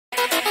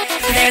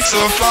lights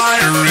are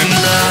firing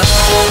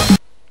now.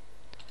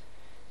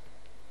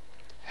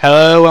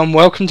 Hello and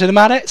welcome to the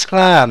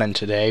MADDXClan, and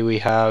today we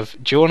have...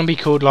 Do you want to be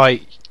called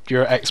like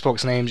your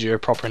Xbox names, your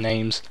proper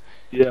names?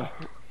 Yeah.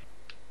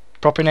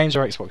 Proper names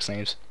or Xbox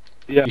names?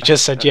 Yeah. You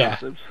just said yeah.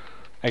 Names.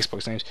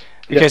 Xbox names.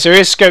 Yeah. Okay, so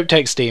here's Scope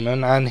Takes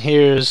Demon, and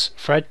here's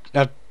Fred.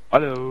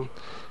 Hello.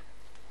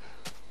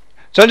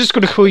 So I'm just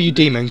going to call you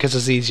Demon because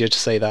it's easier to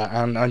say that,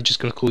 and I'm just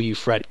going to call you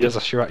Fred because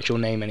that's your actual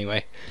name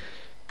anyway.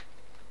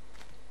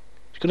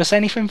 You gonna say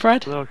anything,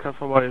 Fred? No, I can't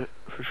find my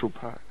official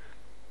pack.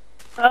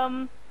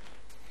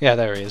 Yeah,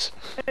 there he is.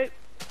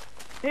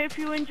 Hope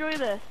you enjoy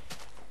this.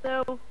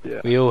 So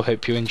Yeah. We all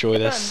hope you enjoy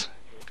this.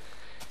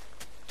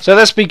 So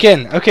let's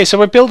begin. Okay, so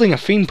we're building a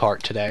theme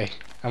park today,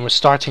 and we're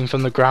starting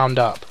from the ground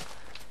up.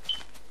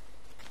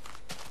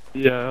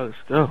 Yeah, let's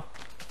go.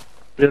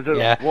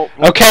 Yeah.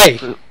 Okay.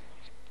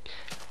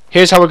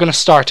 Here's how we're going to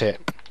start it.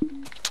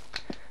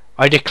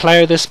 I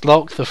declare this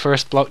block the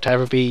first block to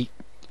ever be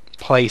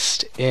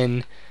placed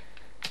in,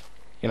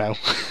 you know.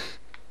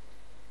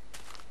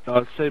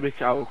 I'd say make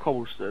it out of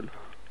cobblestone.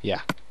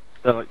 Yeah.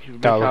 So, like, you make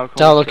it That'll, out of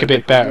that'll look a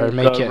bit cobblestone,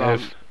 better. Make it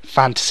a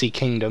fantasy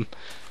kingdom.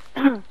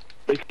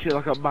 Make it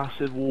like a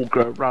massive wall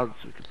go around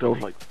so we can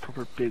build like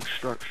proper big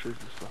structures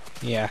and stuff.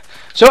 Yeah.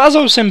 So as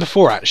I was saying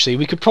before, actually,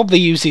 we could probably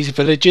use these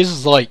villages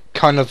as like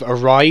kind of a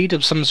ride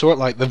of some sort,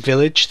 like the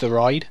village, the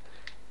ride.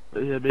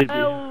 Yeah, maybe.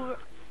 oh,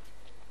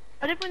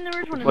 I didn't think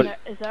there is one in Like-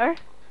 there. Is there?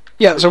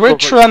 Yeah, so we're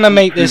Sort of trying to like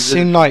make this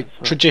villages in like and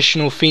stuff.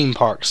 traditional theme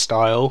park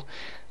style,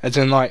 as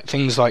in like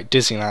things like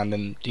Disneyland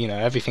and, you know,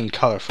 everything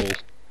colourful.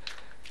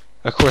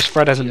 Of course,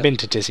 Fred hasn't Yeah. been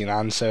to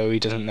Disneyland, so he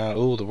doesn't know.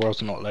 Oh, the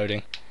world's not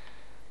loading.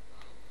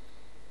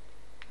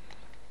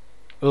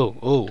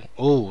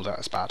 Oh,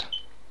 that's bad.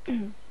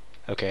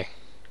 Okay.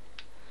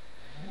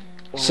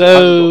 Well,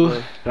 So- I haven't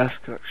got the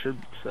best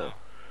connection, so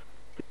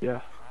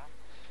yeah.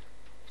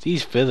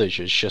 These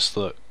villagers just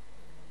look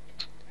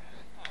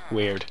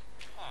weird.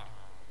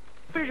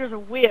 Pictures are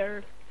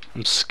weird.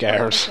 I'm Don't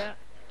scared. like it.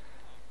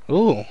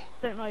 Oh,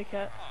 Don't like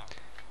it.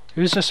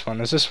 who's this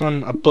one? Is this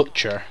one a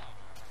butcher?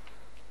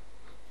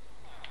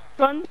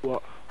 One.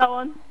 What? That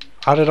one.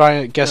 How did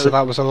I guess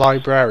that was a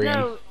librarian?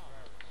 No.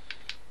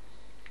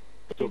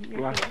 The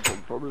last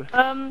one probably.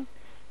 Aaron,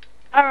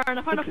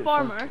 I found a Okay,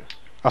 farmer. focus.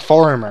 A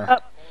farmer.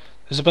 Up.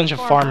 There's a bunch of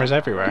farmers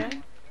everywhere.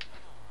 Okay.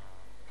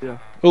 Yeah.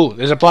 Oh,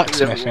 there's a Yeah,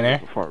 blacksmith in well,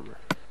 here. a farmer.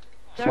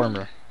 There-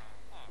 Farmer.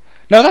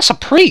 No, that's a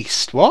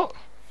priest. What?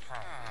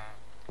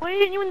 Why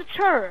aren't you in the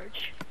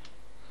church?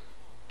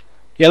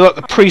 Yeah, look,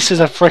 the priest is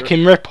a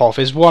freaking rip-off.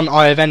 Is one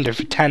Eye of Ender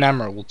for 10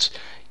 emeralds.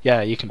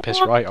 Yeah, you can piss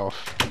What? right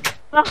off.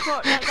 That's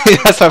what.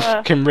 That That's a was,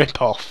 fucking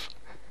rip-off.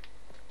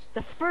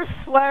 the first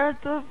swear of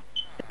the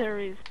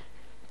series.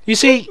 You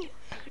see,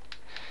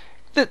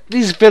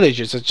 these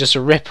villages are just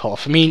a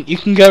rip-off. I mean, you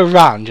can go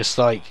around just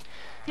like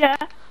Yeah.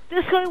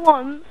 This guy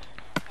wants.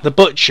 the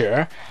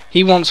butcher.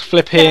 He wants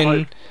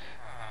flipping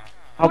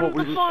How One about of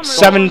we the just farmers-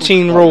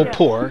 17 raw Yeah.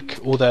 pork.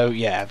 Although,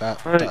 yeah,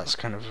 Right. that's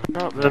kind of.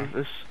 start then?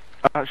 Let's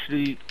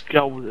actually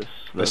get on with this.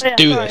 Let's Yeah,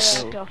 do sorry,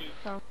 this. yeah,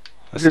 so.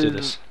 Let's do Because,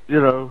 this.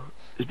 You know,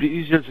 it'd be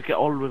easier to get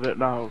on with it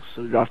now,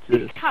 so you have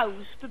to Cows,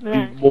 but do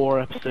man. more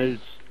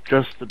episodes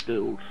just to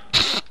build.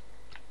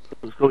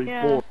 It's going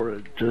Yeah.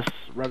 boring, just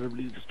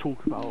randomly just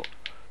talk about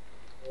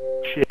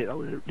shit that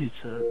we don't need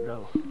to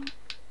know.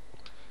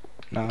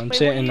 No, I'm Wait,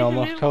 sitting what are on you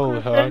my using,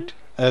 cold cobblestone?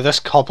 hard. That's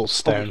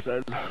cobblestone.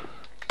 Cobblestone.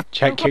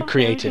 Check your Cobblestone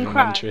creative using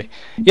crack. inventory.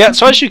 Yeah,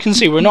 so as you can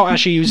see, we're not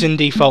actually using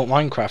default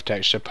Minecraft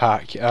texture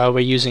pack. We're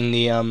using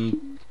the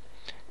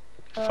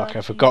fuck,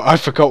 I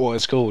forgot what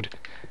it's called.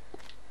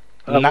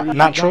 We're using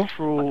Natural?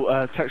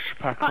 Natural texture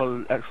pack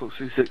on Xbox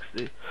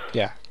 360.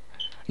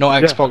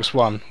 Not Yeah. Xbox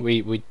One.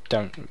 We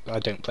don't. I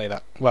don't play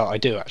that. Well, I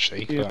do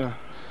actually. But, Yeah.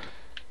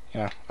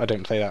 yeah, I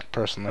don't play that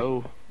personally.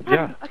 Oh,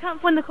 yeah. I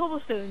can't find the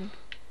cobblestone.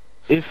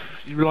 If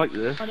you like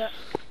this, I don't-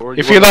 or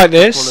If you like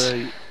this,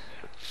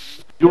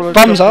 you want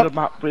thumbs to up. the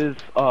map with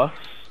us,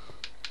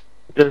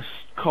 just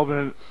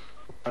comment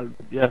and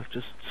yeah,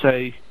 just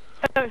say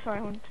Oh, sorry,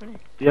 I wanted to.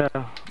 yeah.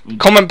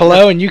 Comment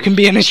below, and you can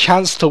be in a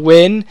chance to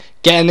win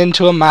getting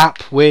into a map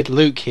with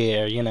Luke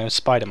here. You know,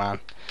 Spider-Man.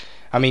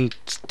 I mean,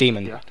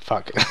 Demon. Yeah.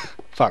 Fuck,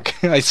 fuck.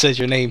 I said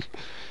your name.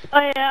 Oh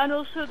yeah, and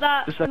also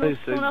that Just and say also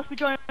soon. someone else will be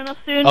joining us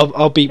soon.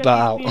 I'll beep that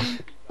out.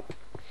 Jackie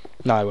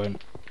No, I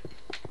won't.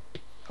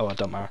 Oh, it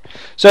don't matter.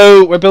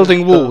 So we're building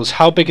Just, walls.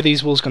 How big are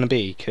these walls going to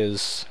be?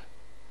 Because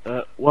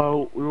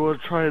Well, we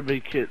want to try and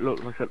make it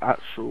look like an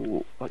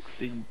actual like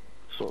theme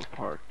sort of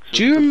park. So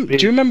do you it's a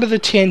big- remember the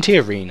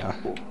TNT arena?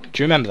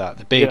 Do you remember that?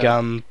 The big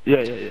Yeah. Yeah.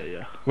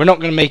 Yeah. We're not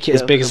going to make it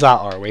as Yeah, big okay. as that,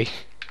 are we?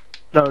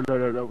 No,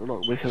 we're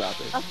not making that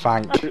big.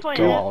 Thank That's fine,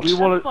 God. We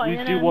want That's fine, we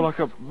and do then- want like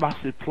a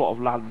massive plot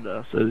of land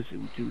there, so this is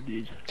what we do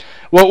need.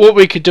 Well, what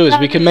we could do is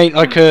we can make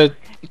like a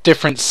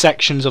different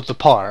sections of the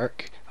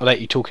park. I'll let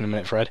you talk in a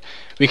minute, Fred.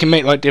 We can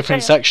make like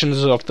different Yeah.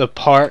 sections of the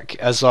park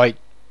as like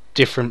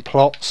different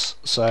plots.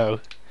 So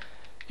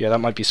yeah, that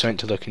might be something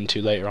to look into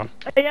later on.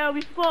 Yeah,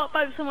 we forgot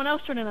about someone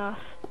else joining us.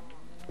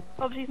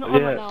 Obviously, he's not on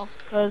Yeah. right now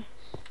because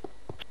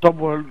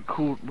someone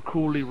called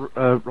Macaulay.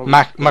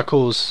 Mackles.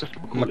 Macaulay.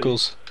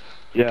 Mackles.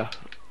 Yeah.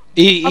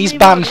 He's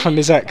banned from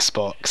his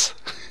Xbox.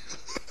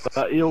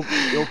 He'll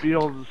be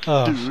on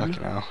Oh, soon. fucking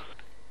hell.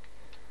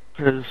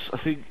 Because I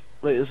think,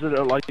 wait, isn't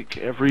it like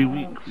every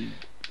week we're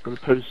gonna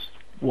post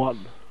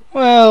one?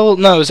 Well,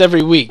 no, it's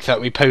every week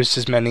that we post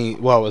as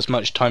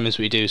much time as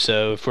we do,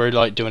 so if we're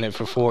like doing it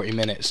for 40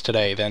 minutes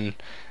today, then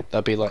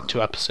that'll be like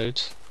 2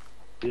 episodes.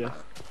 Yeah.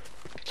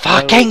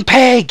 Fucking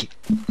pig!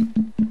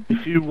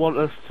 If you want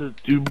us to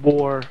do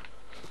more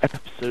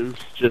episodes,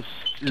 just,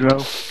 you know...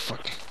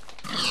 Fuck.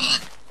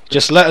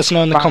 Just let us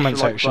know in the bash comment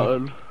the like section.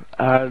 button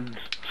and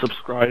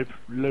subscribe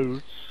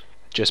loads.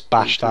 Just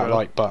bash that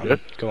like button. Yeah.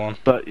 Go on.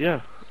 But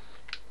yeah.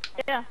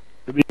 Yeah.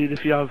 I mean,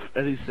 if you have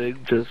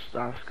anything, just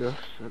ask us,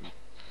 and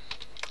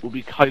we'll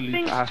be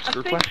kindly to ask your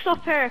I think questions.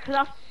 stop here, because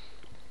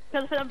I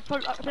think I'm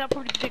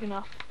probably big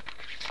enough.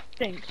 I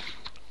think.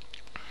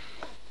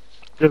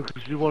 No,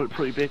 because we want it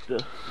pretty big, though.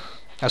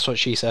 That's what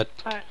she said.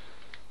 Alright.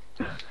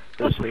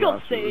 Don't For say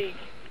God's that, rude. sake.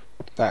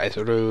 That is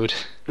rude.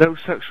 No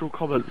sexual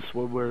comments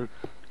when we're...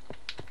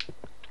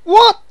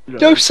 What? You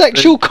know, No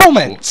sexual very-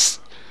 comments?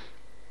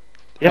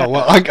 Yeah. Oh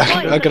well, I'm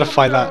Right, gonna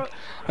find that.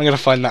 I'm gonna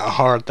find that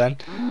hard then.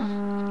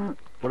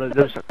 Well, no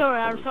sexual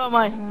Sorry, so am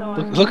I. So am I.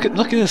 Look at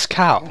this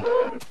cow.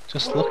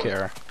 Just look at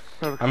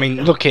her. I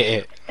mean, look at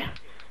it.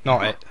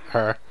 Not it.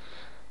 Her.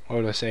 Why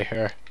would I say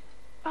her?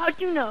 How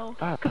do you know?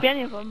 Could be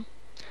any of them.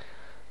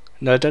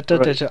 No,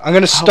 Right. I'm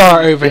gonna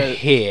start over Yeah.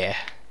 here Is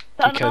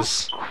that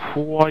because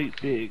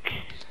quite big.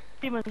 enough?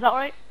 Demon, is that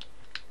right?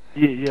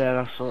 Yeah,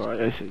 that's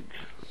alright, I think.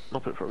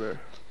 Stop it from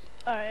here.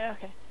 Alright, yeah,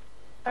 okay.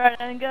 Alright,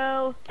 then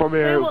go. From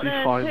here, Tell you it'll what be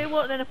then, fine. tell you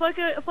what then, if I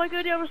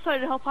go the other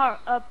side and help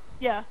out,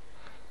 yeah.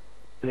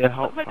 Yeah,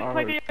 help If I go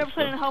Aaron the and other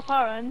side and stuff. help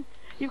Aaron,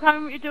 you can't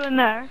remember what you're doing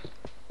there.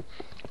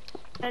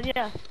 And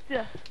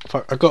yeah.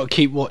 fuck, I've got to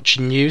keep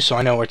watching you so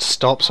I know where to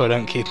stop so I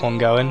don't keep on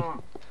going.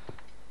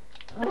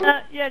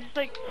 Yeah, just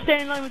like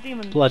stay in line with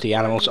demons. Bloody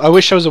animals! I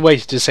wish there was a way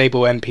to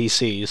disable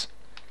NPCs.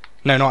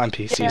 No, not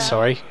NPCs. Yeah.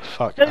 Sorry.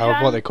 Fuck. Go What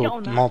are they down, get on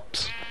called? that.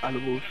 Mobs.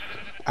 Animals.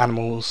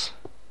 Animals.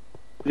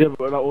 Yeah,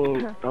 but that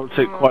will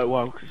take quite a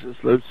while because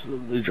there's loads of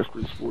them. They just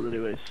respawn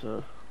anyway,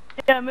 so.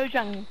 Yeah,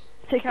 Mojang,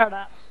 take care of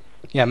that.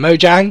 Yeah,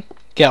 Mojang,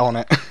 get on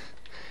it.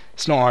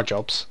 It's not our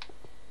jobs.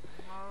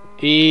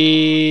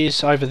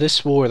 Is either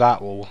this wall or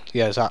that wall?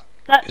 Yeah, is that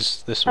That,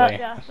 is this way?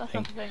 yeah, I that's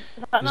think. something.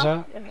 Is that Is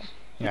enough? that-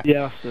 Yeah.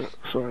 Yeah, that's it.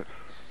 Sorry.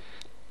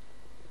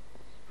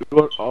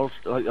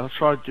 I'll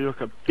try to do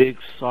like a big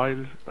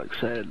sign, like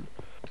saying.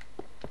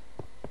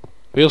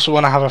 We also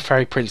want to have a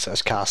fairy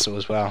princess castle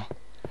as well.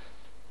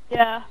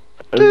 Yeah.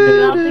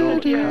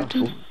 Castles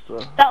and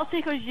stuff. That'll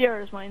take us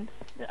years, mind.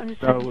 I'm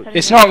just No, telling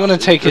It's you. not going to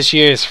take us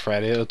years,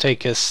 Fred. It'll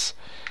take us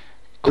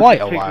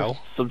quite a It'll take us while.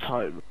 some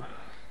time.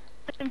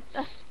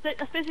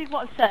 That's basically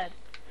what I said.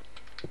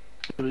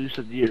 I mean, you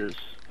said years,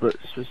 but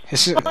it's just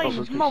It's, not going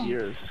to take Months.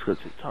 years. It's going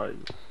to take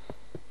time.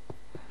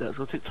 Yeah, it's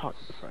going to take time,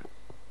 right?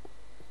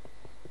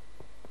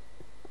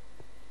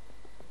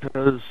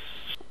 Because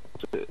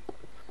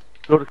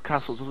build a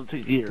castle doesn't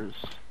take years.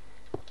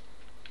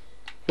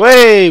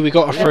 Way, we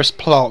got our first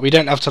plot. We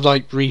don't have to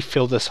like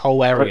refill this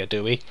whole area,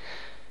 do we?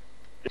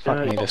 Fuck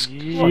me, this. Fuck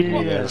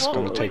me, this is What-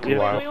 gonna what- take a yeah,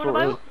 while. What are you on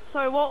about?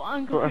 Sorry, what?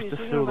 I'm Don't have confused.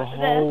 to What are you fill on the about?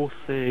 whole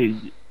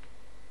thing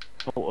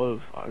full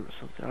of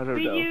something. I don't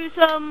We know. use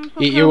some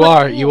kind You of,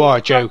 are like, you wool are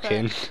or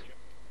joking. something.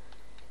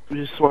 We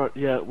just want,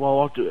 yeah. Well,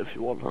 I'll do it if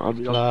you want. I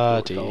mean,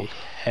 I'll do it Bloody myself.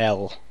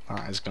 hell,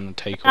 that is gonna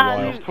take a Ah,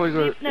 while. It's probably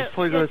gonna, No, it's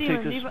probably yeah, gonna Demon,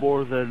 take leave us it-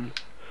 more than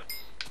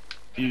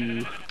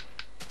you.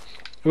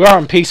 We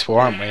are peaceful,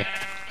 aren't we?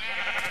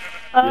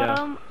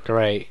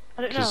 Great,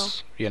 I don't know.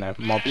 because you know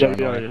mobs Yeah, are yeah,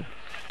 annoying.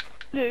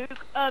 yeah. Luke,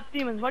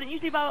 demons, why didn't you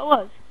see how it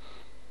was?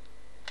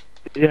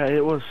 Yeah,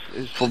 it was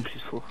fun,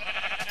 peaceful.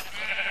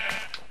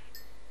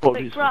 Fun,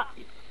 Like, peaceful. rat.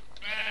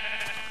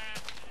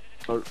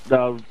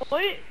 Now,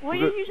 Why are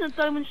you using a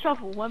diamond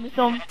shovel when we're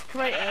so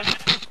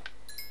creative?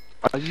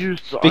 I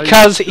used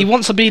Because he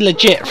wants to be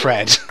legit,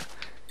 Fred.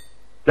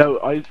 No,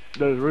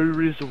 the only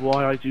reason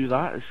why I do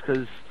that is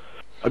because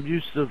I'm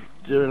used to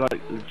doing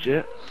like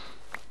legit,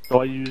 so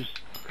I use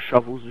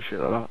shovels and shit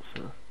like that.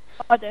 So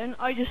I don't.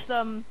 I just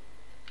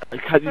I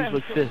can't use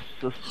my fists.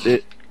 That's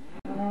it.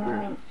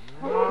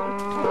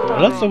 I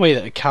love the way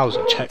that the cows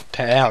are checked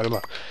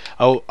out.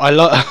 Oh, I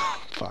love.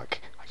 Fuck,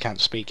 I can't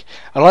speak.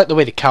 I like the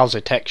way the cows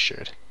are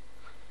textured.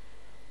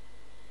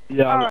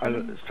 Yeah,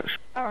 Aaron,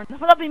 I thought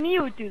that'd be me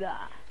who would do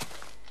that.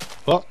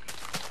 What?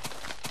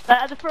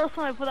 The first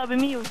time I thought that'd be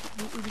me who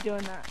would be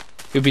doing that.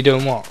 You'll be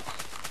doing what?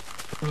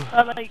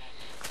 Like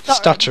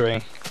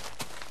Stuttering.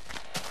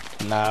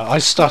 No, I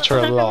stutter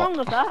a There's nothing wrong lot.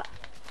 with that.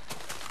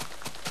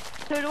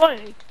 So do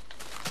I.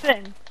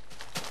 Thing.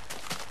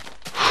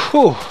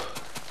 Whew.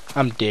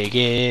 I'm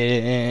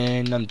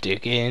digging. I'm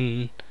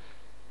digging.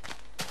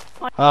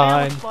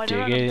 I'm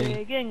digging.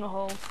 Digging a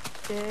hole.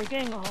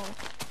 Digging a hole.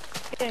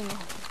 Digging a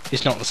hole.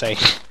 It's not the same.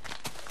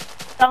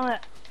 Damn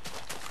it.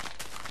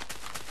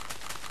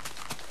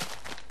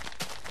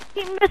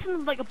 Keep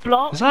missing like a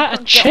block. Is that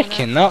a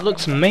chicken? That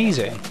looks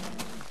amazing.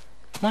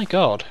 My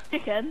god.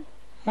 Chicken?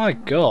 My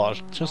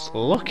god, just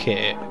look at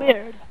it.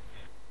 Weird.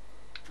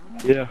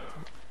 Yeah.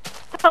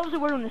 That was a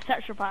word on the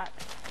texture pack.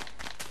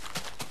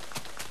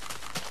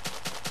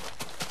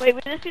 Wait,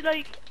 would this be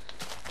like...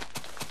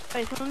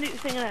 Wait, someone do the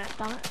thing in it,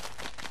 damn it.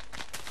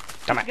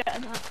 Damn it.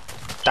 Getting that.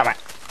 Damn it.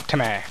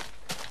 Timmy.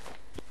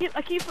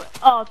 I keep...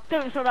 Oh,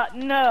 don't show that,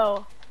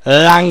 no.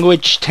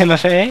 Language,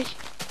 Timothy.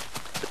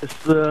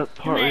 It's the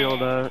party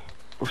on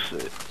what's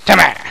it?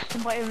 Timmy.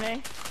 Inviting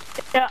me.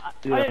 Yeah,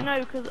 Yeah. I don't know,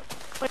 because...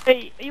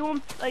 Wait, are you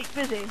on, like,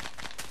 busy?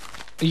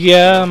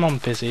 Yeah, I'm on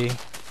busy.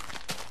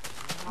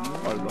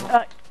 I'm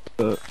not.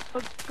 Go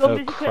Oh,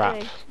 busy crap.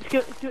 quickly.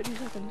 Let's do it in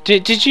 2 seconds.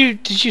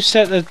 Did you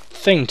set the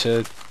thing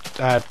to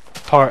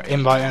part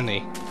invite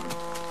only?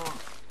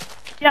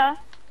 Yeah.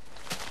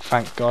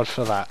 Thank God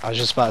for that. I was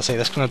just about to say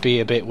that's gonna be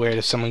a bit weird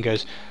if someone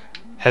goes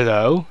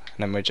hello and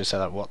then we're just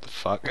like what the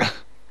fuck.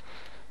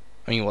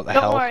 I mean what the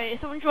Don't hell. worry,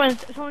 if someone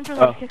joins, Oh.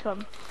 I'll kick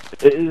them.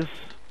 It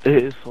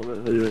is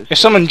solid anyways. If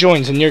someone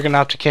joins then you're gonna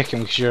have to kick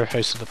him because you're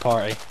host of the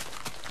party.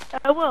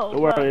 I will.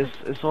 Don't but- worry,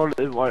 it's on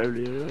invite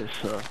only anyways,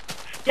 so.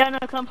 Yeah, no,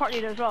 because I'm party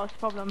leader as well, it's a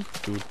problem.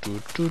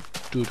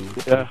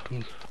 Yeah.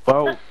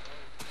 Well, I'm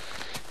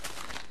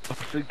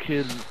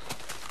thinking,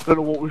 I don't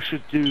know what we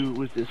should do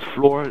with this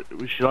floor.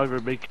 We should either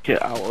make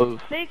it out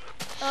of. Big,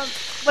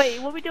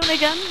 wait, what are we doing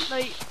again?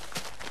 Like,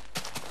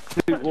 I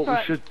think what we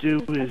Correct. should do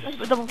is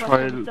a double try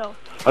question and.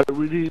 still.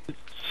 We need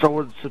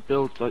someone to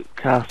build like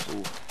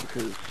castle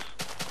because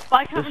But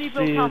I can't really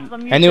build seeing- houses,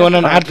 I'm used Anyone to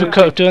an I don't advocate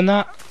of think- doing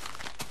that?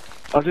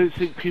 I don't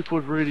think people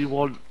would really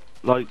want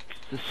like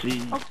to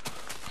see Oh.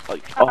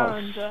 like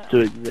And, us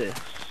doing this.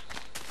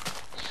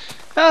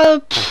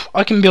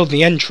 I can build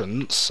the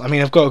entrance. I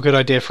mean I've got a good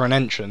idea for an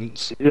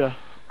entrance. Yeah,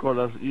 go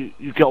on,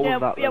 you get on Yeah,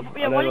 with that. yeah, then.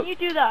 yeah, And why then- don't you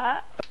do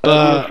that?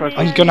 But try to-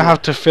 I'm gonna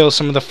have to fill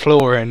some of the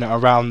floor in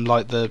around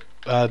like the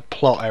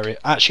plot area.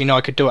 Actually no,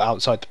 I could do it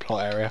outside the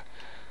plot area.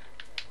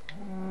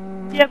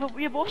 Yeah, but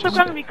what's the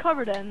ground gonna be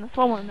covered in? That's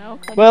what I wanna know.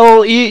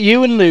 Well,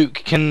 you and Luke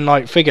can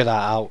like figure that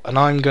out, and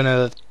I'm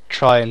gonna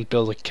try and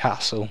build a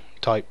castle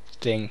type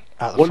thing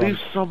at the We'll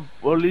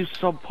front. leave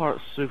some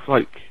parts of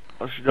like.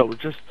 Actually,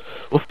 no,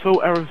 we'll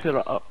fill everything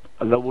up,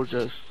 and then we'll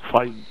just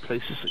find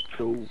places that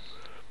fill,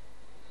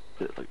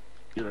 like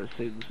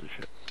things and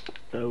shit.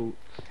 So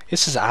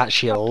This is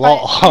actually a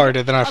lot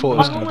harder than I thought it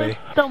was I'm gonna be.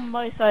 almost on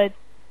my side.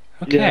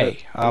 Okay.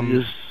 yeah,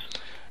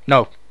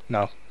 No,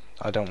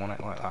 I don't want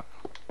it like that.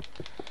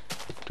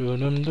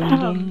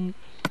 Dun-dun-dun-dun.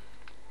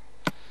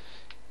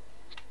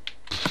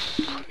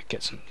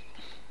 Get some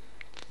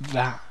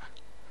that.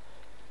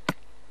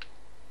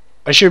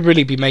 I should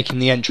really be making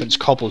the entrance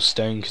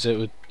cobblestone because it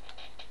would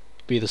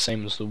be the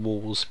same as the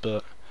walls,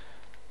 but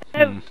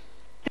No,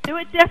 do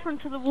it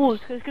different to the walls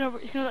because it's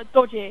gonna look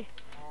dodgy.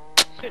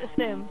 Do it the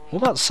same.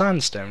 what about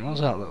sandstone? What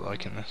does that look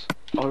like in this?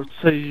 I would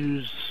say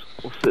use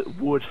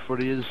wood for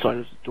the inside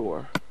of the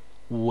door.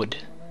 Wood.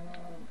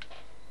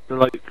 So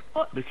like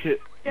What? make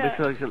it Yeah.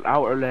 like an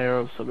outer layer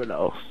of something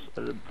else,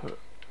 and then put.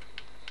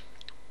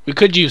 We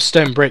could use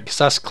stone brick 'cause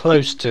that's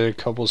close to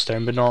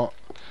cobblestone, but not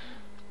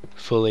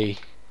fully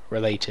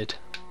related.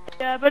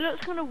 Yeah, but it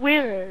looks kind of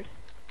weird.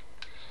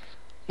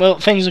 Well,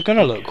 things are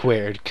gonna look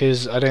weird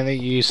because I don't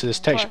think you're used to this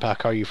texture What?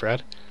 pack, are you,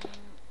 Fred?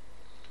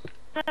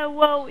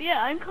 Well,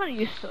 yeah, I'm kind of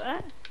used to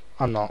it.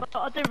 I'm not. But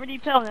I don't really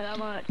play on it that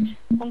much.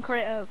 I'm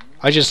creative.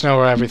 I just know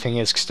where everything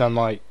is because I'm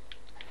like,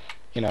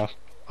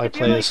 I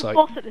play You're this like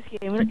like. a boss at this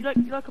game. You're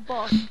like a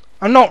boss.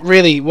 I'm not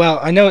really. Well,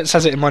 I know it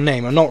says it in my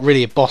name. I'm not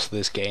really a boss of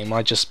this game.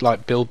 I just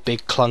like build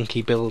big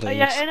clunky buildings. Oh,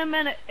 yeah, in a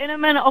minute,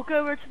 I'll go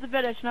over to the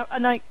village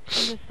and I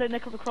just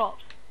nick all the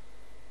crops.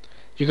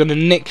 You're gonna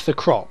nick the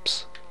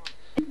crops.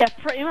 Yeah,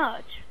 pretty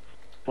much.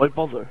 Why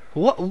bother?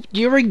 What?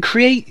 You're in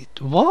create.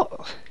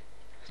 What?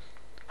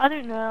 I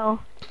don't know.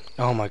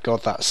 Oh my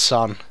god, that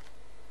sun.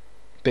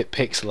 Bit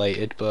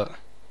pixelated, but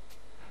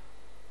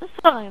It's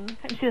fine.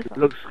 Can't you see this It one?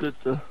 looks good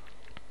to.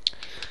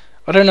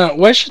 I don't know.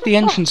 Where should the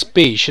entrance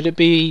be? Should it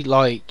be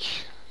like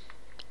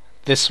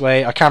this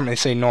way? I can't really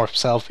say north,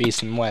 south,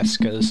 east, and west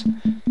because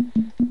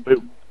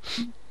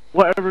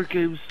Whatever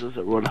games does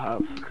everyone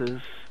have?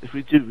 Because if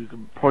we do, we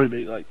can probably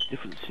make like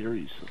different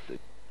series. I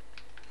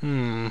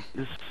think.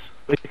 Just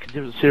make a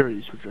different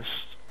series. We just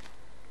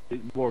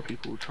make more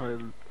people try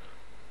and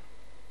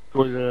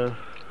join the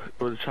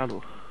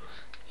channel.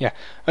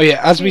 Oh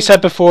yeah, as we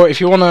said before, if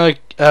you want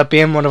to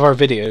be in one of our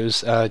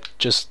videos,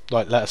 just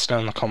like let us know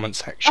in the comment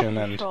section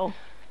and Control.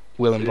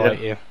 we'll invite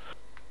you.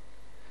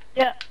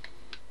 Yeah.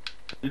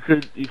 You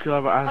could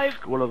either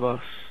ask one of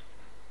us.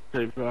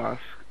 You could ask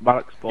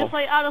MADDXClan, Just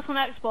like add us on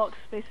Xbox,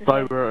 basically.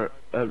 Cyber,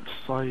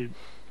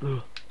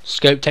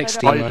 Scope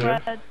Text Cider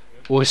Demon Cider.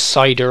 or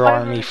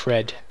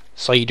Ciderarmyfred,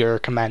 Cider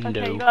Commando.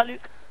 Okay, you got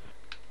Luke.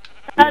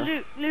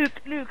 Luke,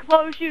 if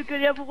I was you, go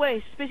the other way.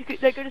 It's basically,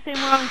 they go the same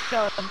way I'm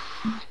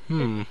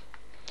going.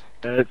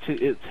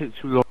 It takes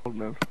too long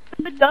now.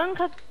 We're done,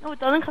 cause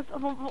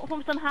I'm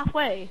almost done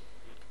halfway.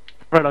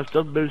 Fred, I've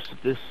done most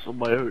of this on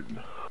my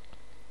own.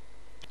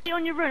 You're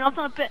on your own, I've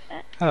done a bit.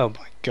 Oh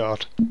my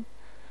god.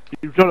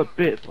 You've done a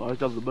bit, but I've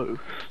done the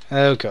most.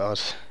 Oh god.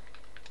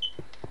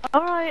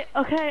 Alright,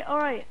 okay,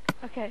 alright,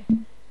 okay.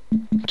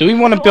 Do we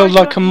want to So build are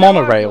like a you-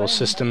 monorail no,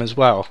 system as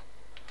well?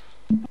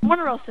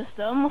 Monorail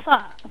system? What's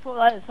that? I thought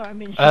that is, sorry, I'm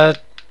being stupid.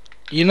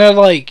 You know,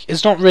 like,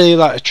 it's not really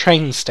like a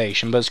train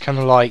station, but it's kind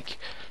of like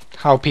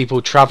how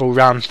people travel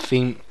around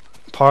theme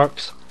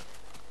parks.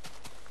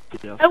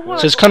 Yeah. Oh,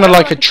 So it's kind of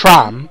like a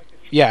tram.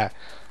 Yeah.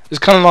 It's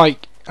kind of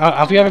like...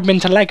 have you ever been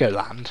to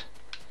Legoland?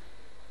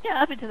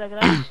 Yeah, I've been to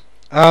Legoland.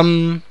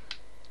 Um...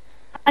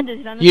 And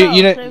Disneyland as You, well,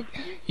 you know... so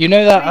You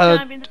know that...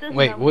 I've been to Disneyland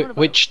wait, with Monorail.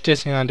 which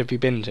Disneyland have you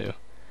been to?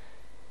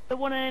 The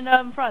one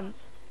in France.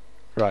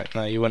 Right,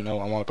 no, you wouldn't know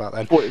what I'm on about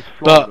then. What is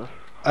But,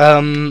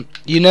 Florida?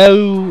 you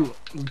know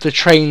the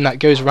train that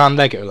goes around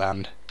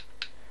Legoland?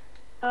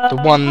 The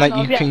one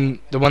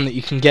that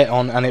you can get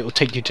on, and it will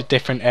take you to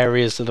different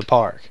areas of the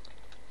park.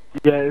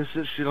 Yeah, it's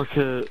actually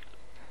like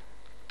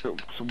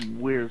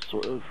some weird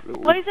sort of.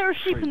 Why is there a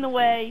sheep in the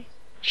way?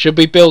 Should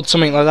we build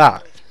something like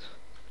that?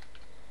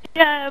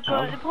 Yeah,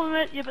 but the problem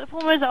is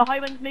that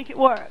highways make it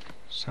work.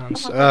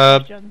 Sounds. That's my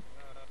question.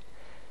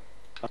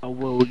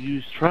 We'll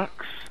use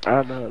tracks,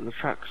 and the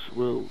tracks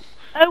will.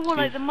 Oh, well,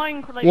 like the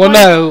Minecraft. Like Well, Minecraft.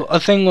 no. I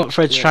think what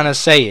Fred's Yeah. trying to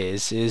say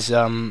is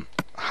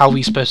how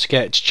we supposed to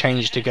get it to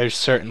change to go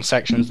certain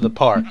sections of the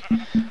park.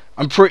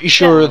 I'm pretty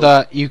sure Yeah.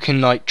 that you can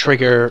like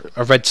trigger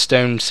a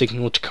redstone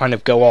signal to kind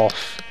of go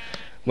off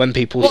when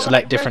people What,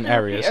 select like different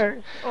Resident areas.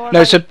 Theaters, or No,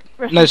 like so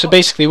Resident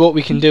basically what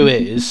we can do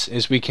is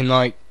we can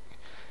like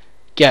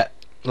get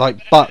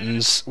like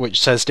buttons which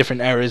says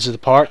different areas of the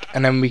park,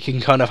 and then we can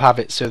kind of have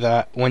it so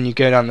that when you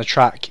go down the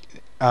track,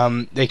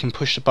 they can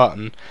push the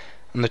button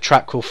and the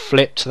track will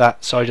flip to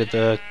that side of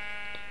the,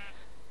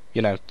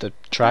 you know, the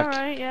track.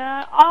 Alright,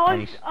 yeah. Oh,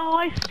 And-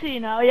 I see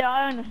now. Yeah,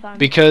 I understand.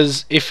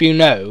 Because if you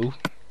know,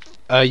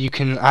 you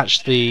can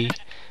actually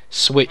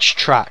switch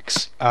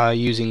tracks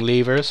using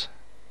levers,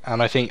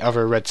 and I think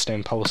other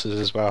redstone pulses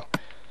as well.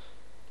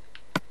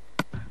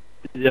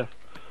 Yeah.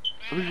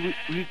 I mean,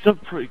 we've done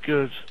pretty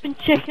good. And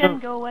chicken,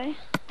 go away.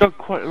 Done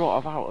quite a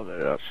lot out of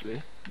it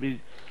actually. I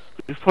mean,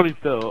 we've probably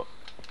built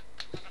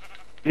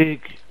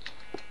big.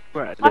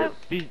 Right,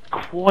 been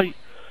quite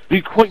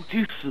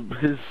decent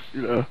because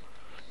you know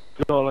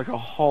we've got like a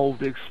whole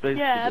big space.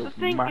 Yeah, to but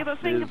build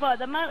think about it.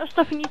 The amount of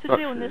stuff you need to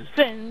do on this structures.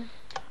 thing.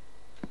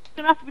 It's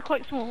gonna have to be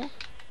quite small.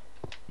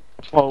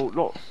 Well,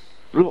 not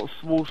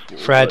small.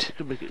 Fred. But you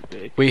can make it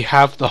big. We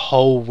have the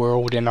whole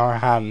world in our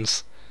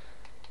hands.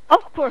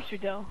 Of course we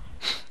do.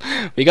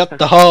 We got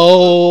the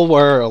whole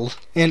world.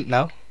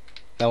 No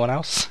one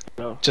else.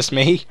 No. Just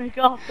me. We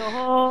got the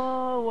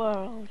whole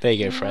world. There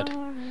you go, Fred.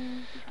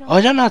 Oh, I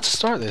don't know how to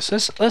start this.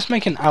 Let's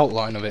make an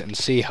outline of it and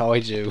see how I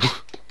do.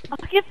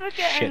 I keep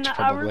forgetting Shit, that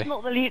probably. Aaron's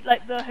not the lead,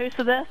 like the host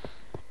of this.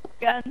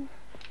 Again.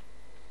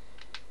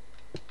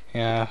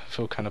 Yeah, I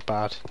feel kind of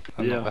bad.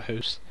 I'm Yeah. not the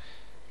host.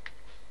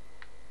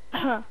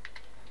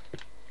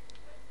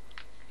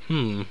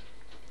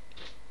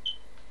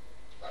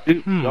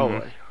 No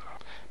way.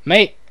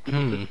 Mate.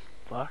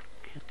 Fuck.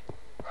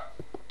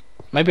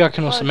 Maybe I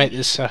can also make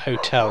this a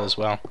hotel as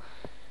well.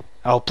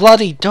 Oh,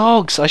 bloody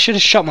dogs! I should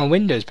have shut my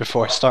windows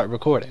before I started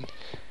recording.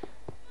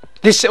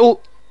 This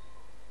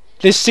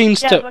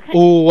seems Yeah, to but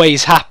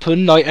always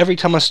happen. Like every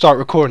time I start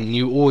recording,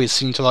 you always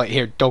seem to like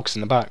hear dogs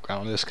in the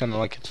background. It's kind of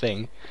like a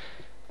thing.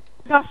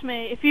 Trust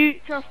me, if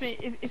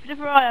it's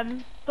ever I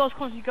am, dogs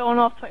constantly going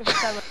off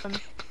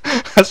 24/7.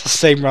 That's the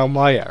same around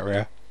my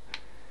area.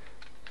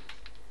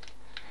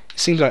 It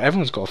seems like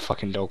everyone's got a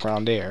fucking dog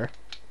around here.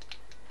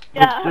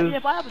 Yeah, Does,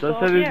 but I have a does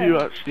dog, any of you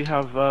yeah. actually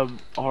have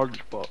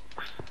orange box?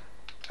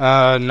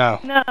 No.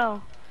 No.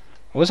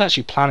 I was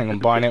actually planning on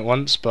buying it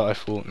once, but I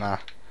thought, nah.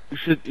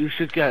 You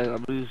should get it.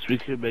 I mean, we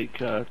can make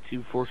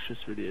Team Fortress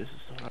videos and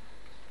stuff like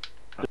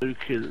that. So you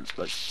can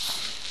like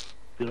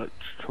do like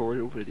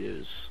tutorial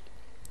videos.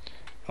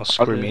 Oh,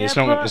 screw me. Yeah, It's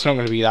but- not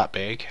going to be that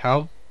big.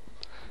 How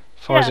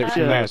far is it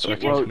from Yeah, there? So I yeah,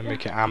 can well-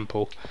 make it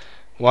ample.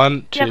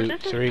 1, Yeah, 2, but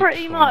this is 3,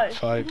 pretty 4, much.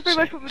 5, This is pretty 6,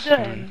 much what we're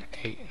 7, doing.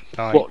 8,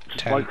 9, What, just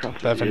 10,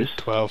 Minecraft 11, videos?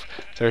 12,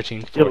 13,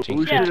 Yeah, 14,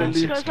 we should Yeah, 15, at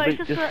least so it's like, make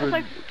just different.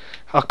 like,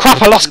 Oh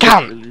crap, I lost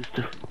count! At least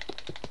different-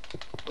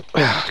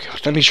 Oh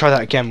god, let me try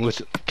that again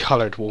with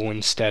coloured wool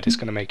instead. It's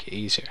going to make it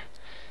easier.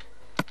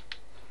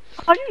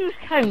 how do you use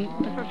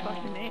count? The first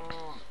question, mate.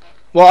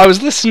 Well, I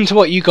was listening to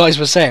what you guys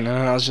were saying, and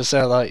I was just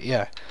there like,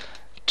 yeah.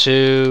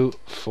 2,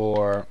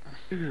 4,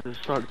 Chickens are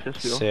starting to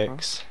piss me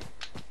off. 6,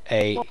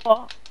 8,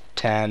 What?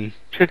 10.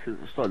 Chickens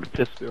are starting to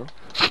piss me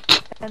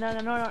off. No,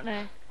 not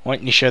now. Why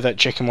don't you show that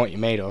chicken what you're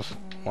made of?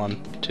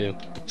 1, 2,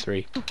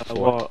 3, 4,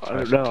 Well, I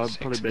don't know. I'm 5,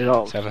 probably 6, made out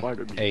of 7,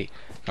 spider meat. 8,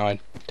 9,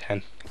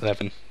 10,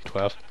 11,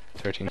 12,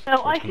 13, No,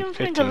 I 14, can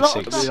think 15, a lot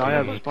of 16, stuff. I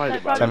am a like, spider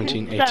like, man.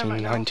 17, right 18,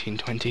 now. 19,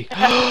 20,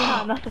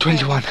 That's the thing.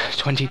 21,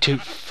 22,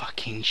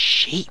 fucking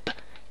sheep!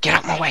 Get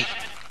out my way!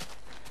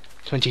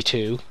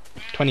 22,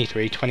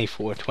 23,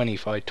 24,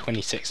 25,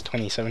 26,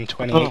 27,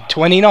 28, Oh.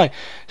 29!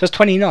 That's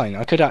 29.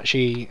 I could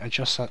actually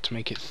adjust that to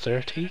make it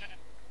 30.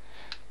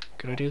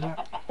 Could I do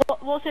that?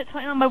 What's it?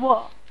 29 by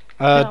what?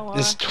 No,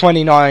 It's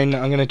 29.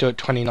 I'm gonna do it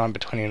 29 by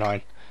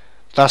 29.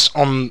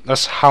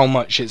 That's how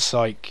much it's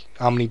like.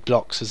 How many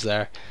blocks is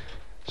there?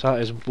 So that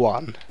is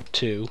 1,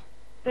 2,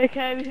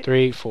 Okay.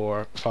 3,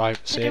 4,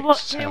 5, 6,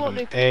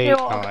 7, 8,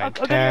 9,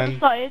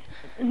 10,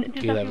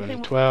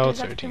 11, 12,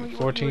 13,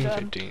 14,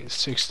 15,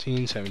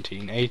 16,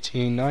 17,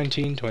 18,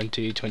 19,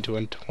 20,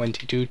 21,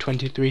 22,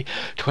 23,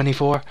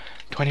 24,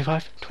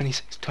 25,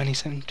 26,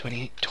 27,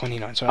 28,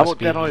 29. So that's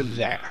be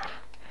there.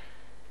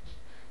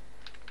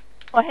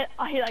 I hate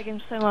that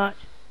game so much.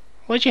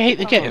 Why'd you hate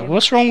the game?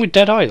 What's wrong with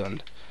Dead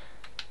Island?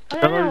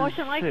 I don't know, I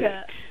shouldn't like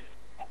it.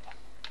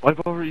 Why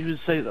bother even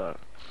say that?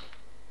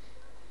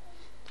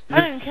 I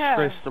don't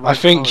care. I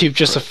think you've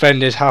just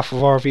offended half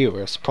of our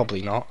viewers.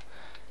 Probably not.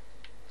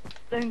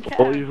 Don't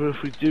care. Or even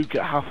if we do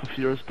get half of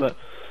viewers, but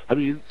I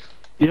mean,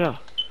 yeah.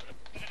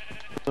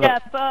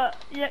 But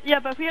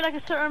if we get like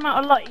a certain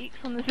amount of likes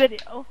on this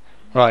video.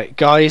 Right,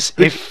 guys,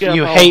 if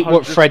you hate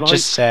what Fred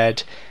just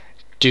said,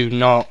 do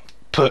not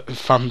put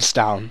thumbs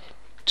down.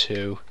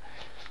 2,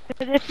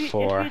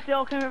 4, if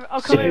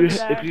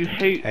you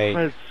hate 8,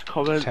 Fred's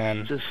comments,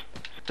 10, just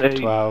say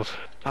 12,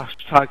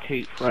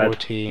 #hate Fred.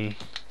 14,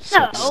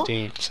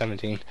 16,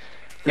 17.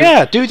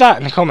 Yeah, do that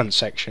in the comments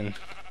section.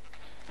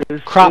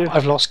 Crap,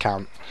 I've lost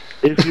count.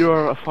 If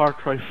you're a Far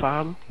Cry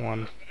fan,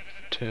 1,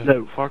 2,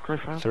 no, Far Cry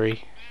fan,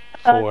 3,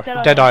 4,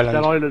 Dead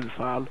Island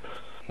fan,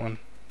 1,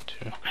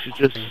 2, you should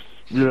just,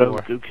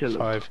 4, go kill him.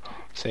 5,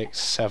 6,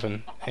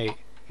 7, 8,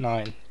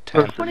 9,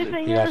 10,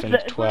 11,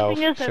 12,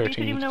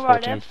 13,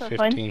 14,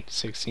 15,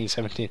 16,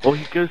 17. Or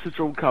he goes to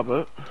John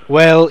Cabot.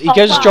 Well, he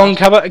goes to John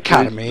Cabot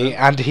Academy,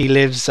 and he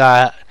lives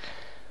at...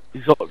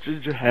 He's got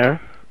ginger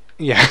hair.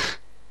 Yeah.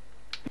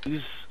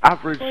 He's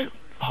average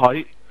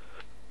height.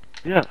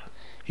 Yeah.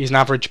 He's an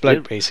average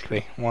bloke,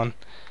 basically. 1,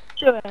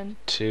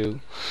 2,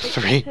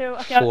 3,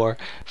 4,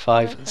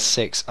 5,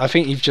 6. I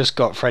think you've just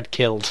got Fred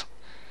killed.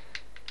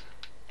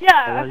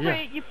 Yeah,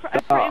 you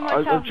pretty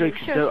much I'm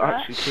joking, don't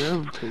actually kill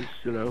him, because,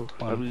 you know,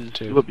 1,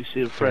 2, you won't be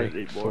seeing Fred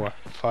 3, anymore.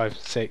 4, 5,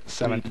 6,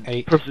 7,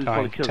 8, Person's 9,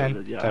 probably 10,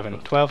 killing him, 11,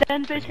 12,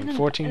 13,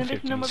 14,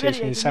 15,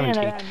 16,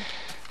 17.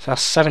 So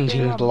that's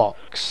 17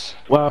 blocks.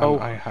 Well,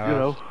 I have you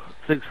know,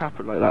 things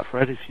happen like that,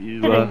 Fred, if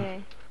you,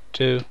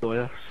 2,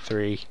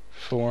 3,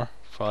 4,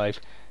 5,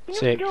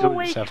 6,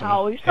 7,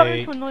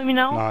 8,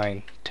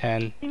 9,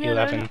 10,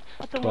 11,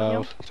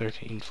 12,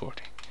 13,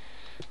 14,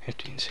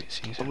 15,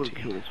 16,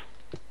 17.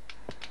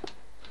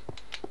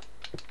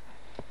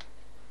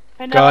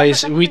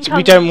 Guys, we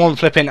don't want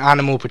flipping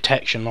animal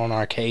protection on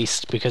our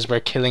case because we're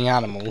killing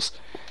animals.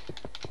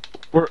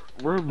 We're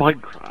in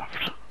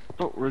Minecraft.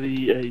 Not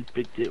really a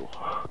big deal.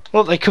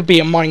 Well, they could be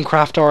a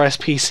Minecraft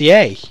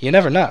RSPCA. You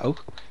never know.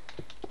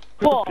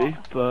 What? Could be,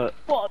 but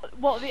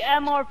what the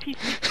MRPC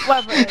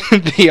whatever it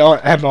is. The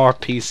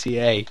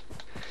MRPCA.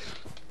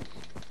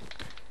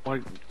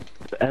 Like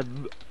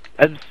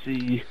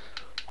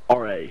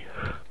MCRA.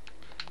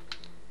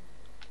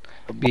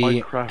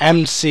 The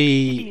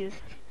MC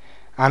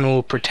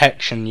Animal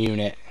Protection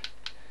Unit.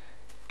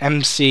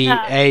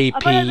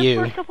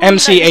 MCAPU.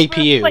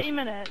 MCAPU.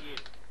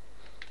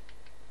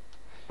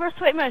 First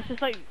 20 minutes,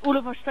 just like all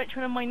of us straight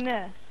trying to mine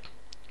this.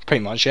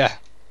 Pretty much, yeah.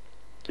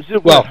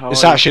 Well,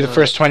 it's actually the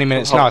first 20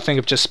 minutes now. I think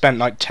I've just spent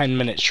like 10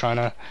 minutes trying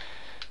to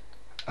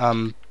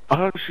I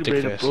actually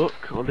made a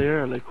book on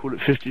there and they call it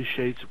 50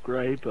 Shades of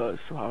Grey, but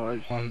somehow I...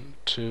 1,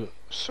 2,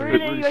 3,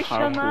 Really?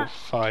 4,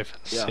 5,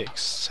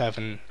 6,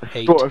 7,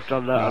 8, thought I've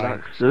done that on 9,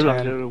 accident, 10,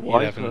 I don't know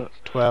why, 11,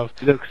 12,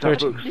 you know, 'cause that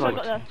 13, book's 14,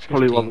 like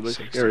probably one of the 15, most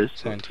 16, scariest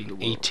 17, books in the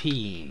world.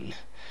 18.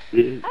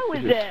 How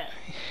is it?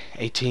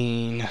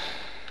 18.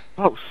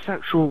 About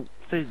sexual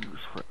things.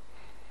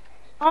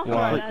 Oh,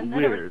 like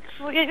weird.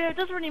 Well, it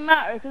doesn't really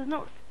matter because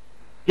not.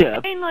 Yeah, I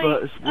mean, like,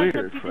 but it's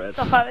weird, Fred.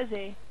 Stuff out, is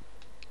he?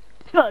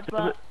 Good,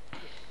 but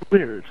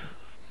weird.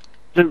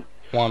 So,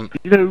 1,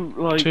 you know,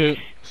 like 2,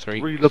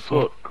 3, read a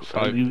 4, book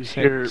 5, and you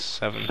hear 6,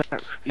 7,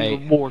 sex, 8,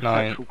 even more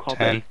 9, sexual 10,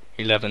 comment.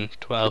 11,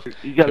 12,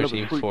 You get a little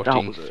 13, freaked out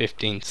 14, with it.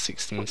 15,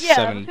 16, yeah,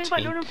 17, think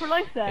about doing it for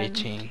life then.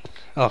 18.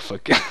 Oh,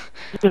 fuck.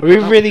 Are we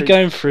really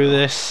going through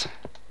this?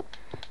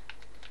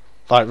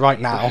 Like, right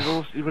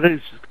now? Even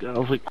ages ago, I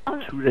was like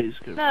 2 days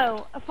ago.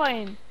 No,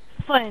 fine.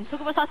 Talk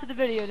about after the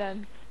video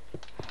then.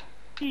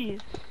 Jeez.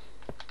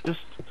 Just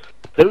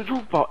don't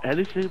talk about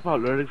anything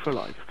about learning for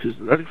life, because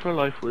learning for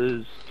life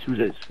was 2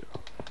 days ago.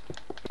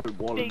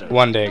 1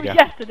 day It was ago.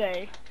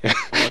 yesterday. 1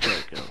 day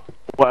ago.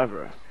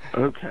 Whatever. I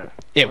don't care.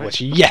 It was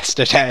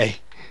yesterday.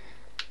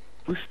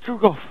 We still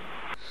got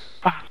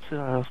fat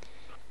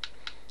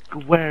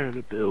square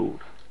to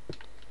build.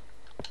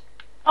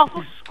 Oh,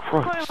 for Jesus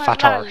Christ.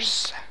 Fat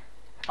arse.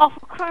 Oh,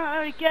 for crying out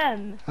loud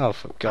again. Oh,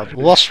 for God.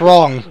 What's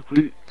wrong?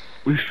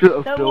 We should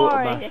have Don't built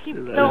worry, a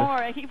don't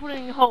worry, I keep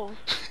putting in holes.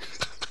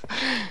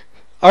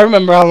 I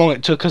remember how long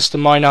it took us to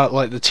mine out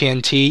like the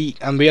TNT,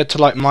 and we had to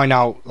like mine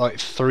out like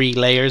 3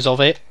 layers of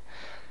it.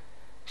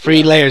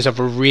 3 layers of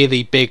a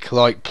really big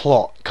like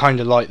plot, kind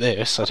of like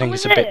this. I think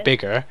it's a bit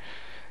bigger.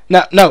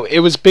 No, it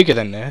was bigger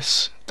than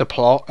this, the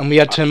plot, and we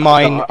had to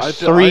mine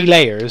 3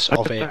 layers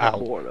of it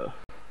out.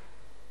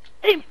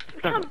 It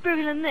can't be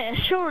bigger than this,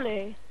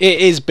 surely. It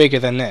is bigger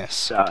than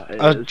this. Yeah,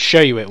 I'll show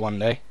you it one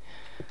day.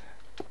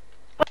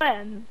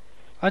 When?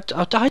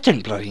 I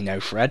don't bloody know,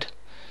 Fred.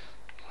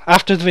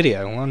 After the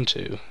video, 1,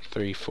 2,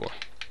 3, 4.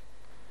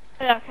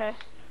 Yeah, okay.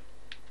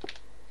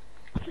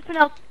 Flipping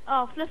out.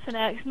 Oh, flipping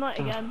X, not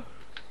again.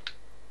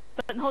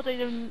 But hold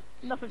on,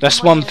 nothing.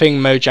 That's one thing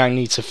Mojang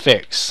needs to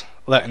fix,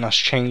 letting us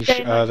change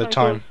Yeah, the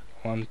time.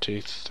 1,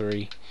 2,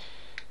 3.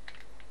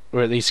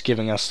 Or at least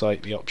giving us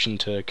like the option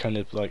to kind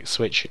of like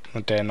switch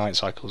the day and night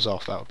cycles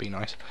off. That would be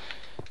nice.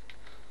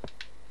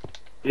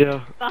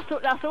 Yeah. That's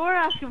what we're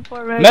asking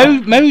for, right?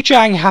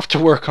 Mojang have to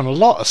work on a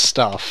lot of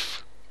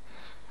stuff.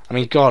 I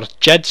mean, God,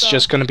 Jed's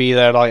just going to be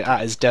there like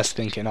at his desk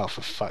thinking, oh,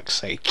 for fuck's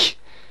sake,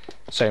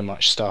 so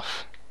much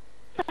stuff.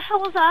 What the hell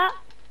was that?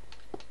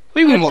 What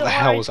do you mean, what the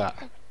hell was that?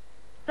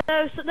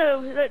 No,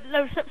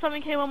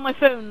 something came on my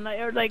phone, like,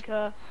 or like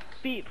a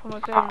beep on my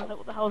phone. I was like,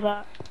 what the hell was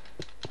that?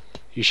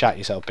 You shat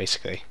yourself,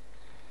 basically.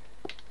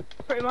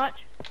 Pretty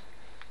much.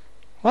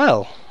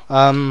 Well,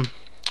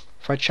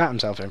 Fred shat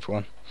himself,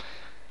 everyone.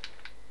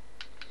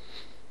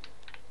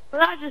 Well,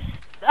 that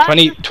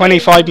just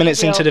 25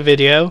 minutes into the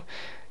video,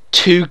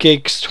 2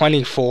 gigs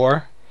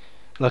 24.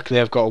 Luckily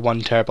I've got a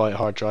 1 terabyte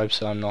hard drive,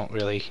 so I'm not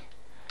really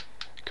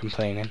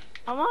complaining.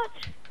 How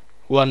much?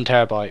 1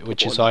 terabyte,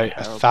 which is like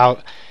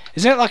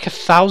isn't it like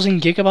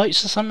 1,000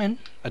 gigabytes or something?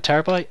 A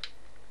terabyte?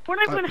 We're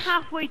not even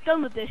halfway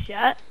done with this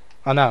yet.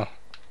 I know.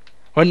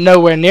 We're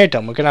nowhere near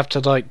done. We're gonna have to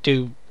like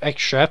do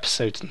extra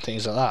episodes and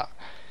things like that.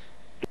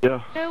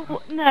 Yeah. No,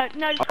 call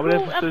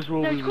this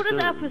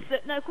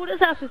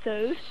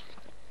episode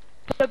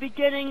the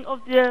beginning of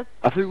the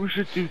I think we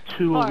should do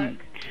 2 a week.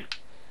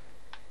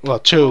 Well,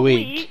 2 a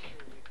week.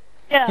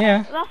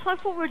 Yeah. That's what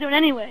I thought we were doing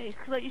anyway.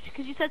 Cause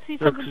you said to me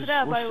something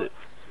today about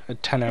a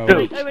 10 hour No,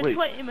 week. over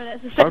 20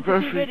 minutes. Are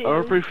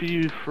both of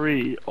you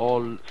free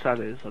on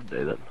Saturday and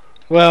Sunday then?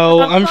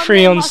 Well, I'm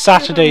free on must do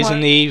Saturdays in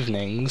homework. the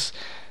evenings.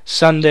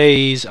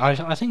 Sundays,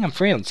 I think I'm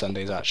free on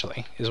Sundays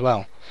actually as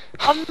well.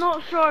 I'm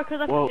not sure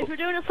because Well, if you're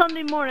doing a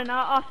Sunday morning,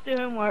 I'll have to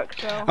do homework.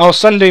 So. Oh,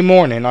 Sunday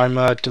morning I'm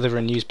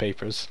delivering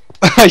newspapers.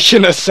 I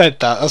shouldn't have said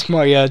that. That's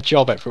my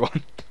job,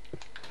 everyone.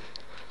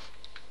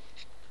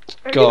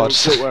 God.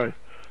 Don't worry.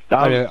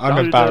 I'm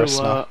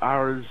embarrassed now.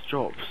 Aaron's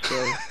job,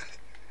 so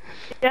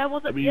Yeah,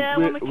 was it? I mean, yeah,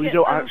 we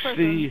don't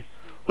actually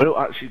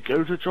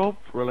go to job.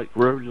 We're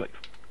only like.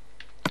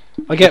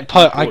 I get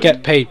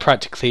paid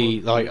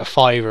practically like a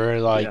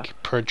 $5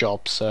 like per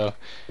job, so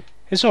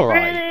it's all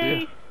right.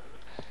 Really?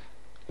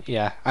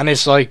 Yeah, and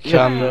it's like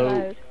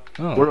No,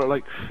 oh, we're not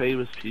like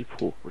famous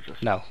people. We're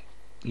just no,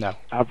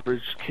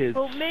 average kids.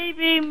 Well,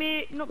 maybe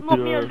me, not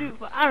me and Luke,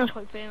 but Aaron's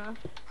quite famous.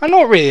 I'm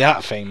not really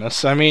that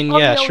famous. I mean, On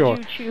yeah, the old sure.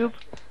 YouTube.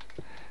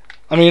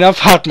 I mean, I've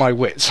had my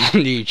wits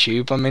on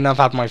YouTube. I mean, I've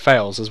had my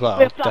fails as well.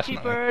 With Flappy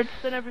Definitely. Birds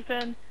and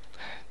everything.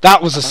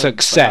 That was a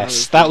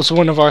success. That was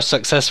one of our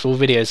successful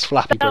videos,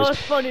 Flappy That Birds.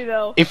 was funny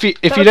though. If you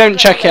was don't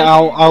check it very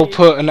out, I'll funny.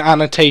 put an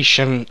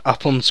annotation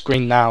up on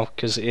screen now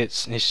because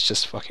it's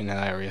just fucking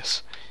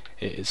hilarious.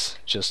 It is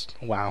just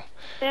wow.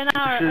 Yeah,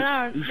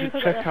 Aaron, You should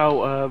Luke, check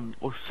out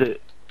what's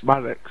it?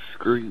 MADDX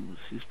Screams.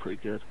 He's pretty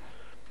good.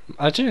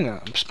 I do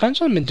know.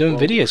 Spencer has been doing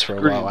Well, videos for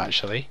a while Scream.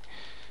 actually.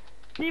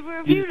 Neither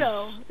of you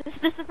though. This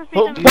is the first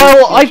Well, time.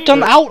 Well, I've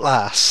done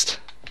Outlast.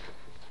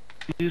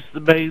 He's the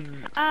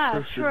main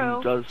person true.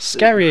 who does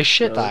Scary as things,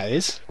 shit so- that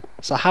is.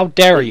 So how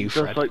dare you, He does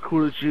Fred? like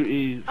Call of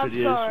Duty I'm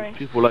videos sorry. with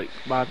people like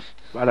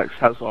MADDX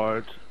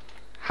Hazard.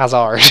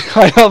 Hazard.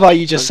 I love how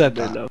you just said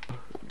They that. know,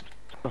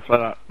 stuff like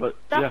that. But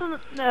That's yeah,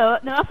 no,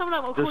 that's not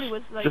like what Cody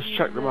was like. just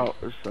check them out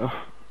and stuff.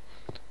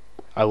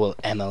 I will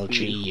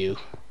MLG you.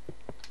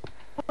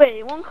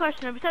 Wait, one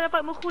question. Have you said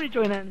about Macaulay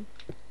joining?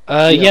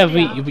 Yeah,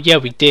 Yeah.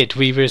 we did.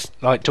 We were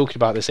like talking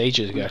about this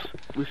ages ago.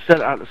 We said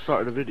it at the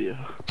start of the video.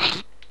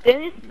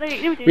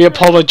 We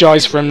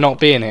apologise for him not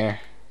being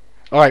here.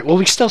 Alright, well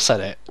we still said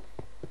it.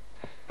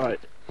 Right.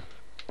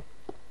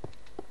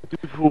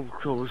 People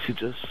can obviously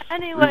just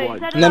Anyway, rewind.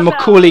 said And then about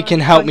Macaulay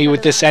can help me joining.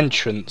 with this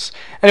entrance.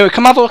 Anyway,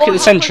 come have a look Oh, at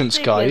this I was entrance,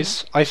 thinking.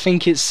 guys. I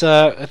think it's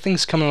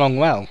coming along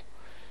well.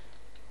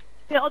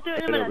 Yeah, I'll do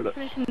it in a Yeah, minute. but-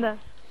 Finishing this.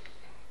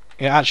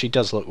 It actually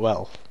does look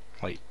well.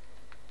 Like,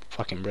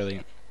 fucking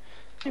brilliant.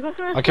 If I was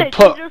gonna I say, could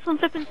try put- to do some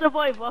flipping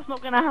survival. That's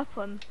not gonna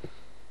happen.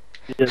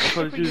 Yeah,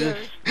 try to do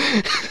this.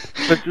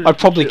 Try to do I'd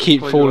this probably shit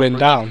keep while falling you're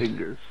down. breaking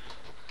fingers.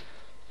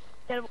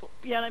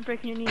 Yeah, like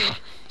breaking your knee.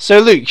 So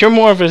Luke, you're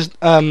more of a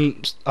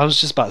I was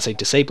just about to say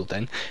disabled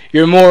then.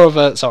 You're more of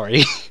a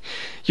sorry.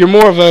 You're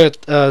more of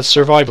a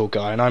survival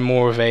guy, and I'm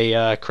more of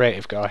a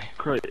creative guy.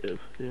 Creative,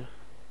 yeah.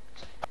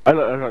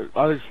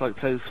 I just like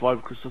playing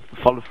survival because of the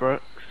fun for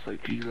it. It's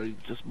like you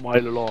just mile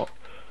a lot,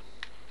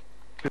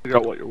 figure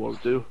out what you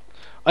want to do.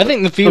 I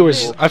think the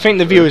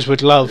viewers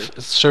would love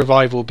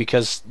survival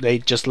because they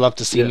just love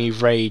to see Yeah. me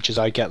rage as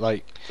I get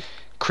like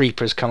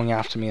creepers coming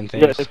after me and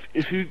Yeah, things.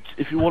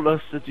 if you want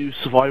us to do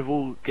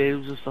survival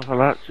games and stuff like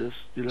that,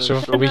 just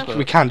So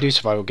we can't do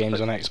survival games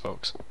on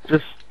Xbox.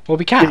 just Well,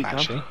 we can Yeah,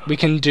 actually. We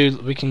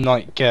can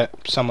like get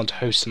someone to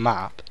host a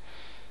map,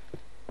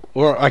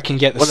 or I can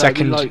get the well, no, I mean,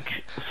 second.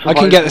 like, I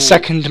can get the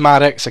survival- second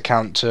MADDX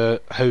account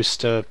to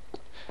host a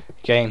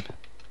game.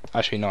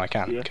 Actually, no, I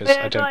can't Yeah. because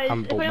Yeah, I don't. I guys,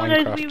 haven't if bought anyone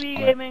knows Minecraft. Wee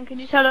on it. Gaming, can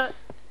you tell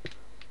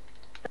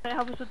They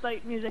help us with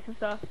like music and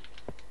stuff.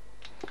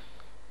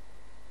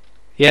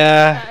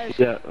 Yeah.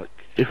 Yeah, like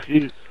if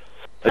you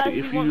That like,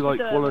 is if what you we like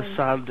do, want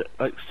I mean.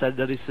 to send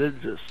anything,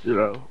 just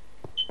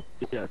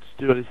yeah, just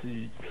do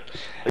anything.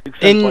 Like,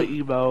 send by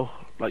email,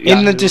 like In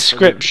Yahoo the or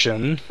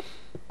description,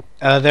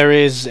 there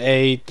is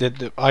I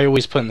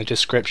always put in the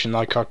description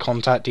like our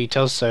contact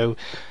details. So,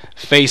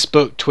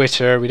 Facebook,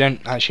 Twitter. We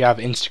don't actually have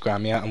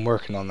Instagram yet. I'm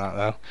working on that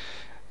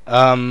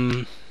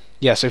though.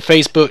 Yeah. So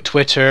Facebook,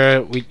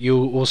 Twitter.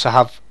 You also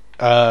have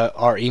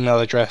our email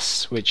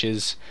address, which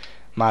is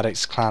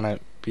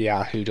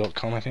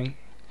MADDXClan@yahoo.com, I think,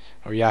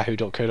 or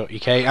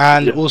yahoo.co.uk,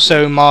 and Yeah.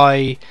 also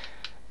my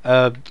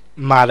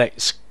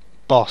Maddox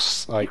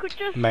boss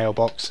just,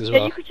 mailbox as Yeah,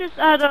 well. you could just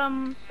add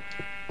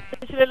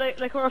literally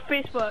like our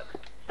Facebook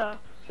stuff,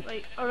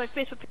 like or like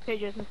Facebook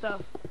pages and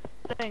stuff.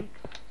 I think.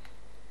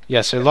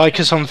 Yeah, so like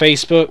us on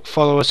Facebook,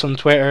 follow us on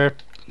Twitter,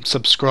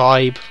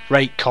 subscribe,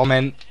 rate,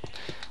 comment.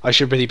 I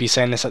should really be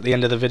saying this at the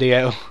end of the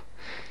video.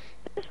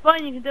 It's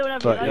fine. You can do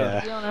whatever But you like. yeah.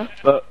 To be honest.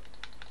 But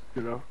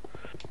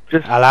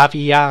just I love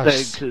you, saying,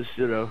 yes. because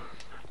Oh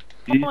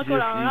easier my for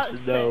god, you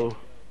that's to know.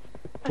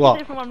 That's What?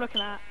 different from what I'm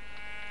looking at.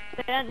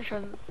 The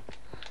entrance.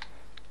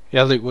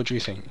 Yeah, Luke, what do you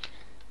think?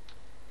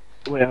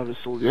 Wait, I haven't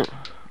sold yet.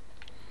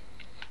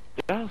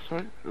 Yeah,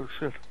 sorry, it looks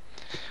good.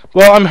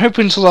 Well, I'm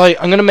hoping to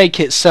I'm gonna make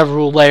it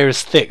several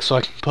layers thick so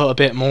I can put a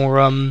bit more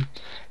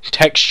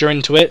texture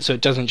into it, so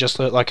it doesn't just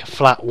look like a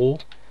flat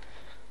wall.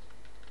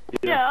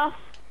 Yeah,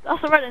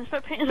 that's alright then.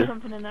 Start painting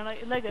something in there,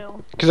 like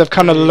Lego. Because I've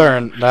kind of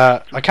learned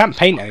that I can't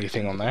paint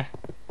anything on there.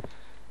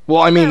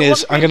 What I mean No,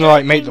 is, one I'm thing gonna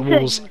that make the seems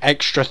walls things-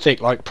 extra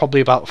thick, like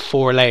probably about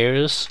 4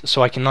 layers,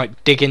 so I can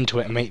dig into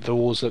it and make the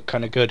walls look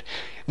kind of good.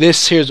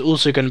 This here is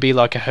also going to be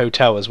like a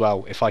hotel as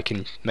well, if I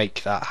can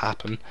make that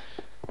happen.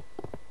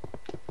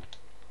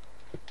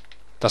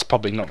 That's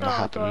probably not going to Oh,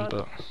 happen, God.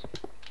 but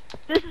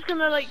This is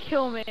gonna like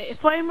kill me.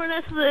 If I'm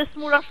running to this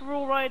more after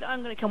all ride,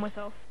 I'm gonna kill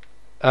myself.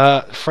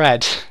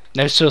 Fred,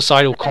 no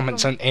suicidal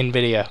comments in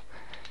video.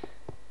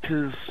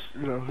 Because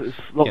it's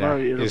not You know,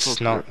 very it's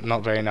inappropriate.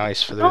 not very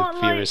nice for the Not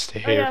viewers to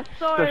Oh hear. yeah,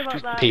 sorry about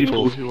Especially that.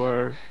 people. who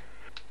are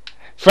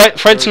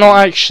Fred's not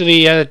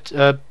actually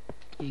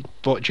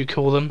what do you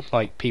call them?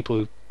 Like people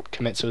who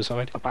commit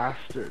suicide? a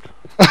bastard.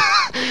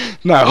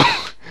 No.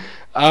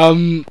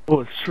 Oh,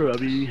 it's true. I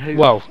mean, he hates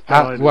Well,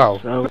 designers, well.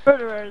 so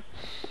Murderers.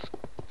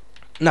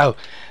 No,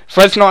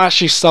 Fred's not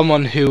actually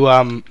someone who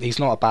he's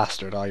not a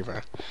bastard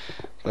either.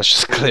 Let's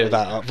just clear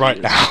that up right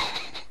now.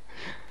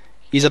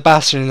 He's a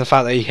bastard in the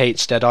fact that he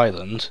hates Dead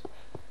Island.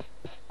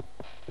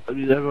 I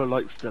mean, everyone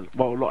likes Dead.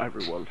 Well, not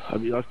everyone. I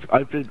mean,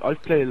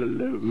 I've played a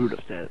load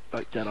of Dead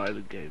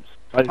Island games.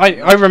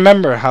 I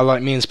remember how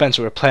me and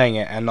Spencer were playing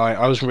it, and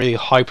I was really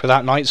hyper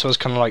that night, so I was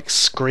kind of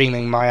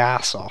screaming my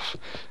ass off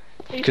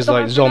because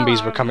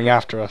zombies were coming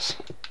after us.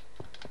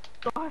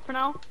 Still for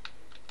now.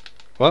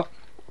 What?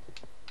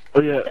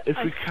 Oh yeah, if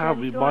I we can,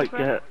 we still might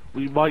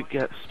have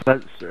get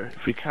Spencer.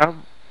 If we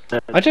can.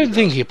 Then, I don't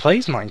think he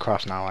plays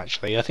Minecraft now.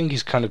 Actually, I think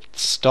he's kind of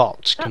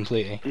stopped That-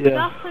 completely. Yeah.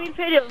 Last time you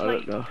played it was I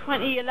like don't know.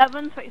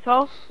 2011,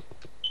 2012.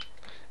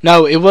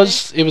 No, it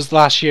was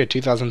last year,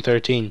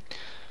 2013.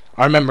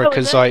 I remember Oh, is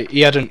because it?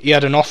 he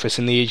had an office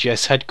in the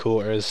EGS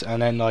headquarters,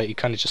 and then he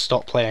kind of just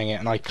stopped playing it,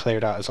 and I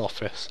cleared out his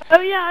office. Oh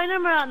yeah, I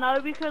remember that now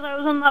because I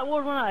was on that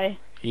ward, wasn't I?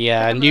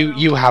 Yeah, I and remember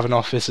you now. have an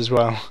office as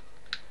well.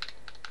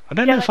 I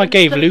don't know Yeah, if like I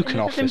gave in the- Luke in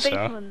an the same office though.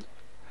 basement.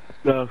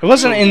 No, It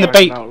wasn't in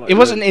the it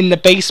wasn't this. in the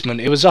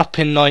basement. It was up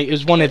in it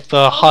was one of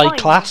the high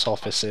class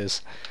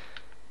offices.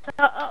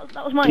 That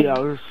was mine. Yeah, I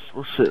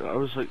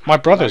was like. My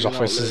brother's hanging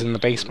out office is late. in the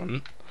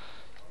basement.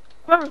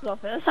 Brother's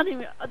office. I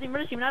didn't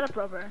really even have a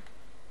brother.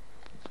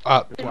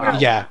 Wow.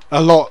 Yeah,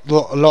 a lot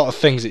of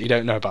things that you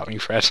don't know about me,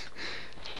 Fred.